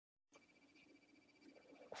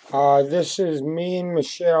This is me and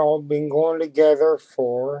Michelle, been going together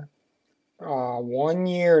for 1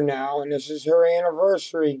 year now, and this is her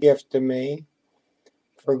anniversary gift to me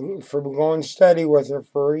for going steady with her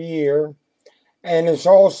for a year. And it's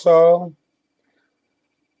also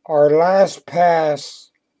our last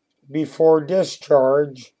pass before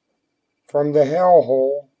discharge from the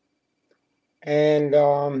hellhole. And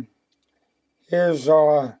here's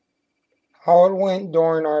how it went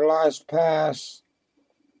during our last pass.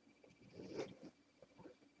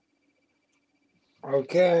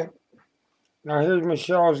 Okay, now here's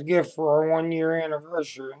Michelle's gift for our 1 year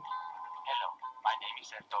anniversary. Hello, my name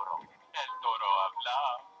is El Toro. El Toro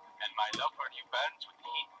habla, and my love for you burns with the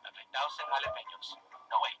heat of 1,000 jalapenos.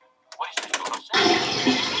 No, wait, what is El Toro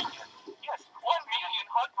saying? Yes, 1,000,000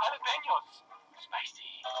 hot jalapenos.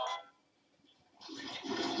 Spicy.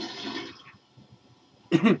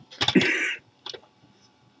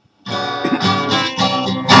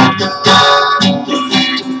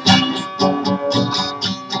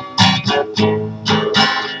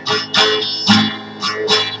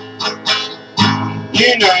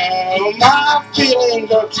 You know my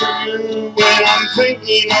feelings are true when I'm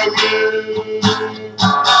thinking of you.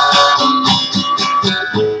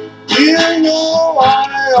 You know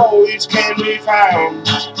I always can be found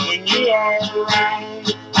when you are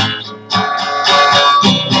around.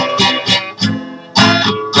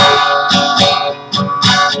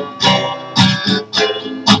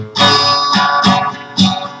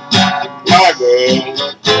 My girl,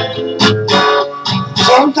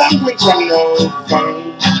 sometimes when I'm no fun,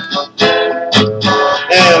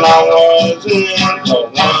 and I wasn't the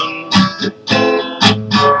one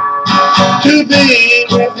to be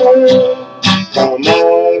with her. Come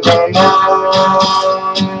on, come on.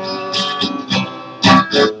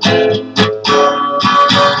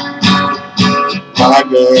 My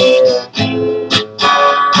girl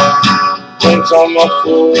thinks I'm a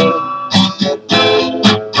fool,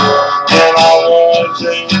 and I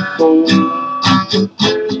wasn't cool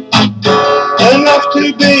enough to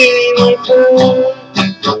be with her.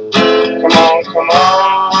 Come on, come on,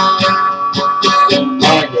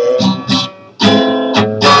 my girl.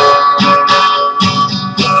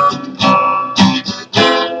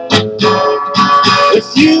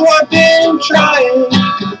 With you I've been trying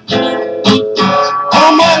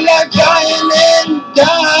all my life, dying and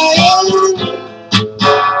dying.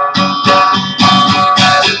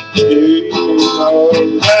 Do you know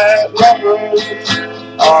that lovers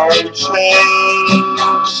are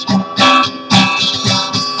changed?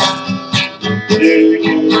 Do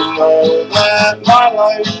you know that my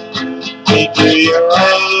life needs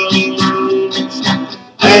rearranged?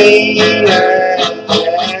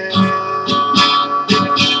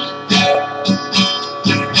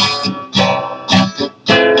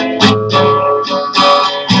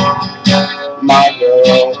 My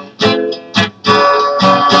girl,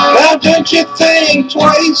 now don't you think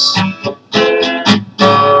twice?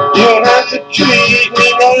 You don't have to treat me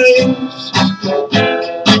nice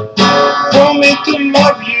for me to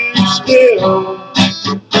love you still.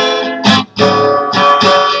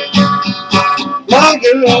 My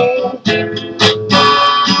girl,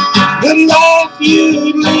 the life you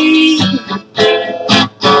lead,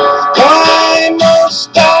 why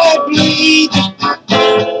must I bleed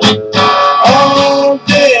all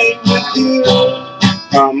day with you?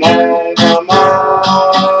 Come on, come on.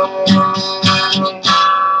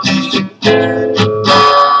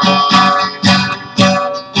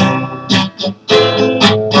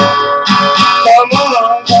 Come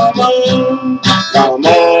on, come on. Come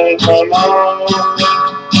on, come on.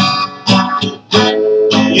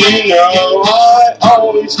 You know I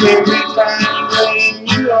always can be found when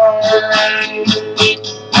you are around.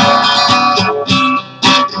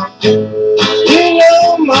 You know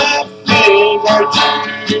my feelings are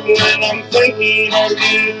true when I'm thinking of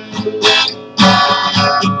you.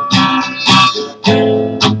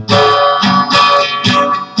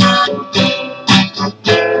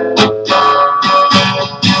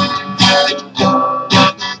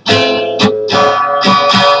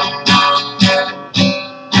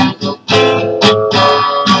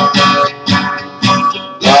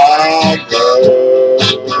 My girl,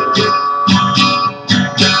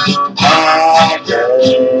 my girl.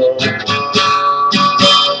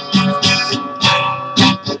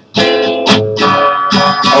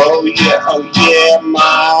 Oh yeah,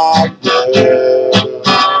 my girl.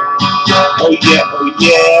 Oh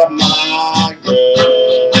yeah, my girl.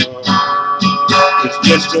 It's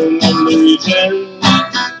just an illusion.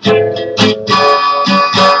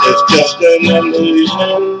 It's just an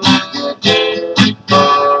illusion.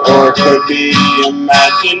 Or it could be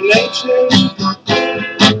imagination.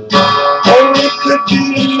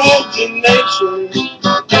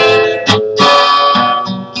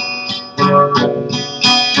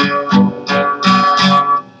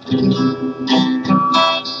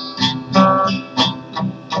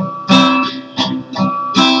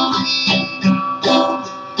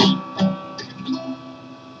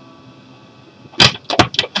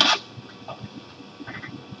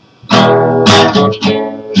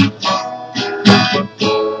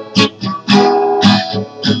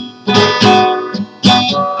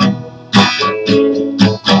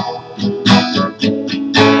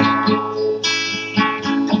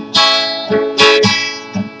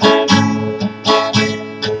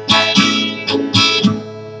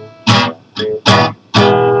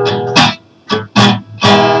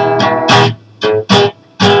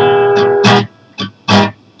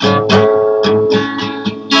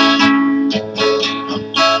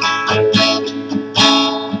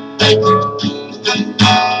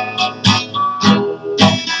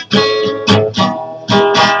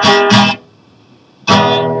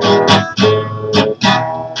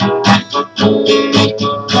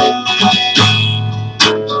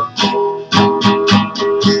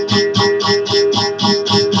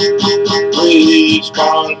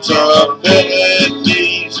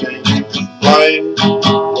 responsibilities in life,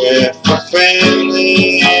 with a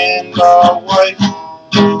family and a wife.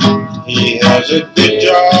 He has a good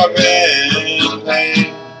job and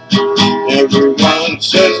pay. Everyone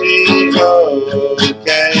says he's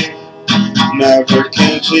okay. Never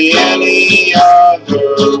can see any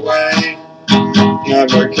other way.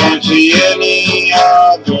 Never can see any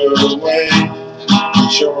other way.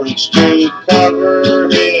 Insurance to cover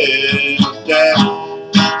his death.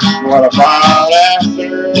 What about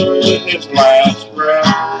after his last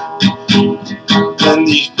breath? Then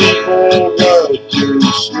these people go to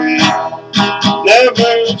sleep.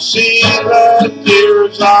 Never see the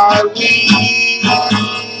tears I weep.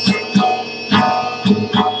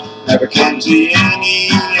 Never can see any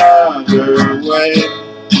other way.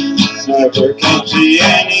 Never can see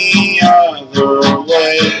any other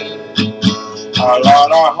way. A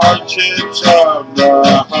lot of hardships of the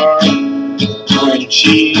heart when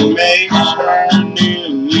she makes her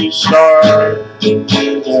new start.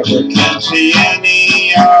 Never can see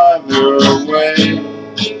any other way.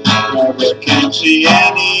 Never can see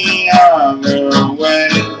any other way.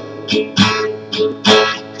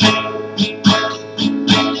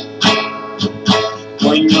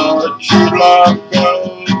 When your true love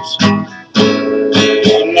goes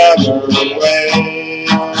another way.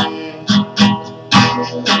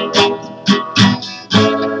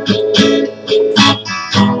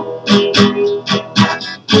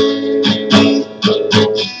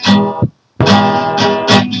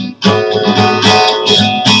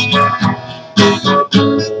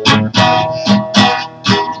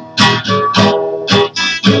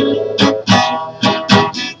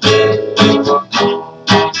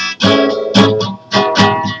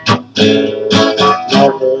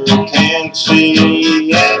 Never can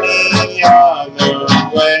see any other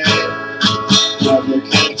way. Never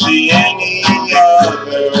can see any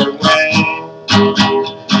other way.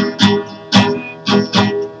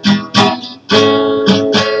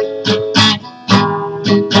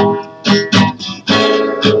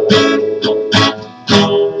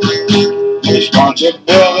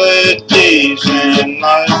 Responsibilities in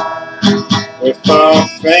life, with a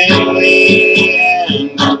family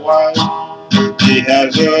and a wife. He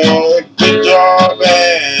has a good job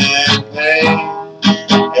and pay.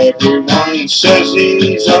 Everyone says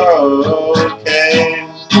he's okay.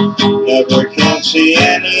 Never can see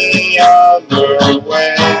any other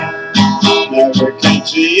way. Never can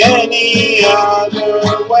see any other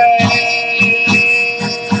way.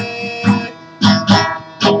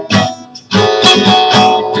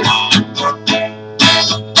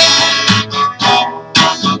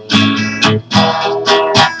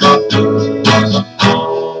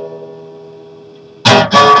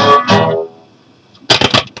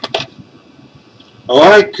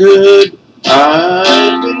 Why could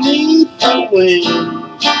I beneath the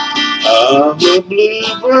wings of the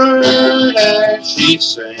bluebird as she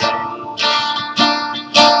sings?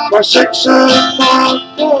 My 6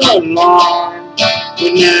 o'clock alarm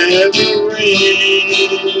would never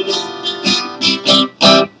ring.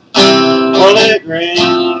 Well, it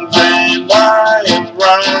rings and I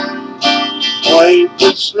rise, wipe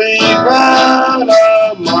the sleep out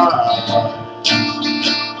of my eyes.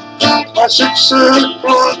 My 6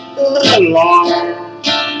 o'clock alarm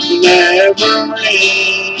never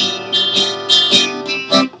rings,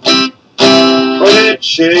 but it's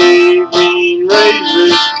shaving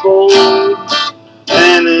razors cold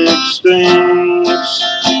and it stings.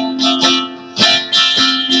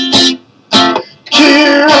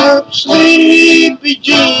 Cheer up, sleepy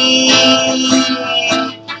Jean.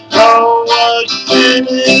 Oh, what can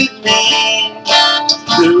it mean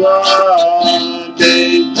to a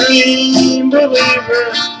daydream believer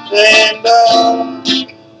and a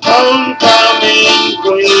homecoming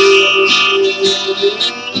queen?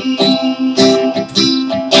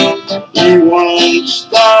 You once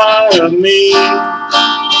thought of me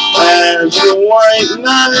as a white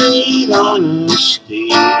knight on a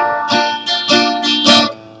steed.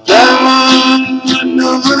 Now I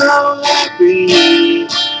know how happy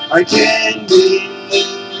I can be.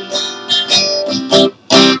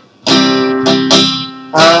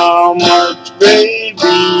 How much,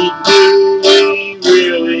 baby, do we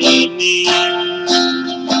really need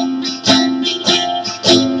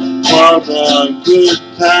for the good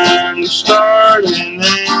times start and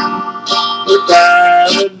end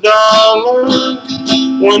without a dollar,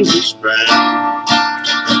 one to spend?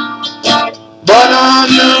 But I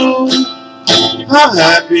know how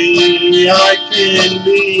happy I can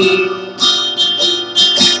be.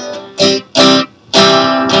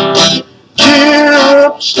 Cheer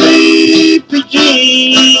up, sleepy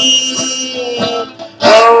Jean.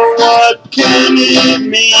 Oh,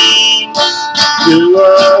 to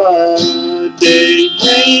a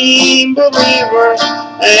daydream believer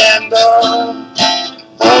and a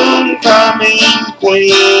homecoming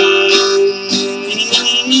queen.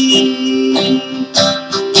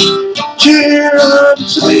 Cheer up,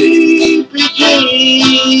 sleepy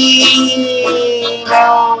Jean.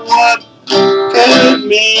 Oh, what can it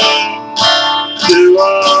mean to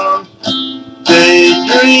a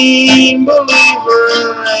daydream believer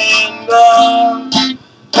and a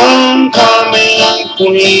homecoming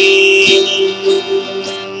queen?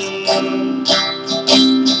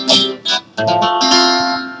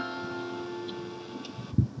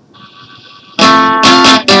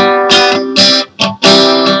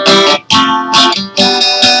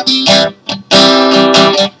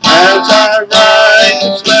 As I write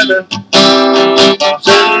this letter,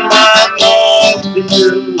 send my love to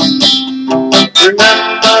you.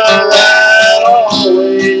 Remember that I'll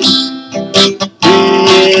always be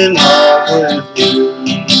in love with you.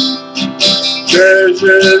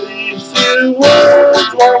 Treasure these few words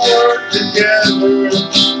while we're together.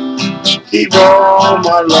 Keep all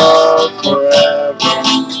my love forever.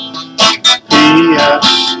 P.S.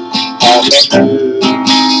 I love you.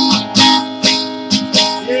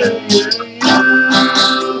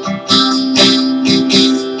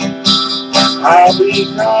 I'll be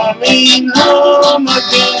coming home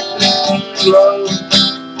again to love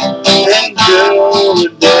until the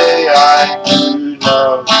day I do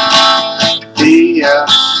love. P.S.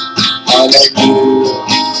 I love you.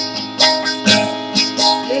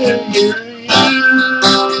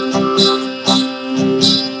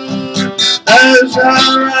 As I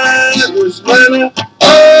write this letter,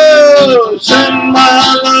 oh, send my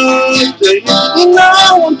love to you. And I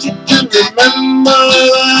want you to remember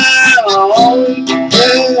that I'll always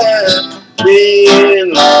be in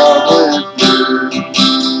love with you.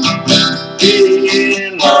 Be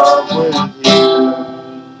in love with you.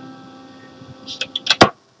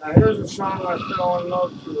 Now here's a song I fell in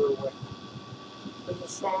love to her with. The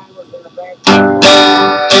song was in the background.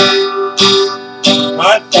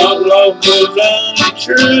 I thought love was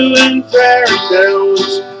untrue and fairy tales,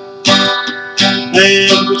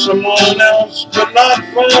 and for someone else, but not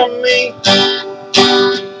for me.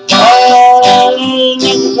 Oh, love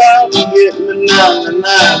is out to get me, na na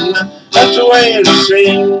na na. That's the way it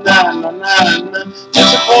seems, na na na na.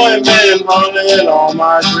 Disappointment haunted all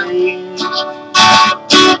my dreams.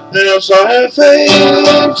 Then I saw her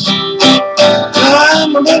face. Now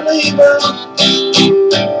I'm a believer,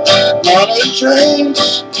 not a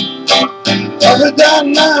trace of a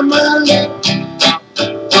dynamite.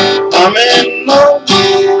 I'm in love.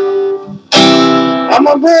 I'm a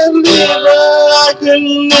believer. I couldn't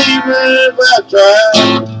leave it if I tried.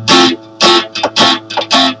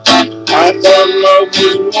 I thought love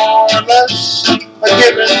was more or less a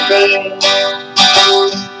given thing.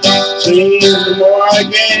 Seems the more I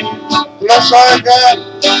gave, the less I got.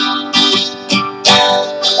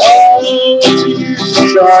 Oh, what's the use of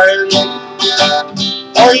trying?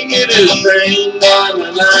 All you get is pain, na na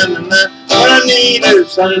na na na. What I need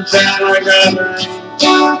is sunshine, I got rain.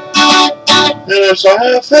 And I saw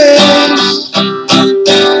her face.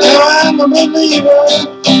 Now I'm a believer,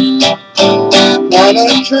 not a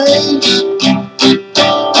trace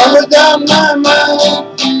of a doubt in my mind.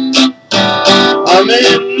 I'm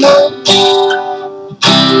in love.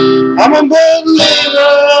 I'm a believer,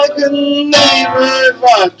 I couldn't leave her if I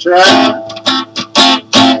tried.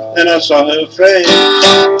 And I saw her face.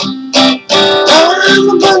 I'm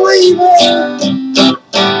a believer,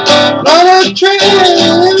 not a trace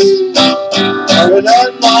of a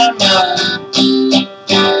doubt in my mind.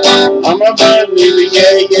 I'm a believer,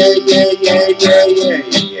 yeah, yeah, yeah, yeah, yeah, yeah,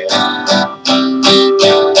 yeah.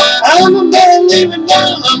 I'm a believer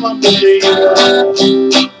now, I'm a believer.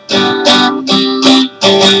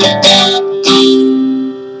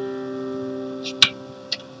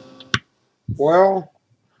 Well,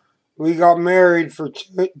 we got married for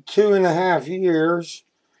 2.5 years,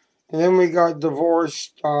 and then we got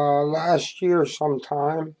divorced last year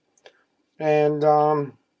sometime. And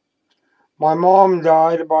my mom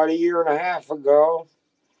died about 1.5 years ago,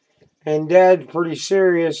 and Dad's pretty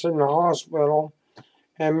serious in the hospital.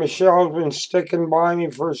 And Michelle's been sticking by me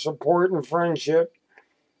for support and friendship,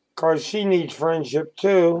 because she needs friendship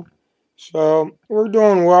too. So we're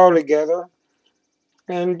doing well together.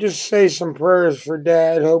 And just say some prayers for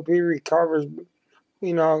Dad. Hope he recovers,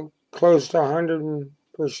 close to 100%.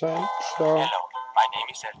 So. Hello, my name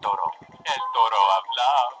is El Toro. El Toro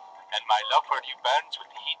habla, and my love for you burns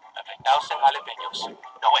with the heat of 1,000 jalapenos.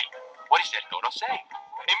 No, wait, what is El Toro saying?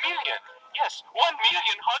 A million, yes,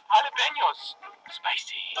 1,000,000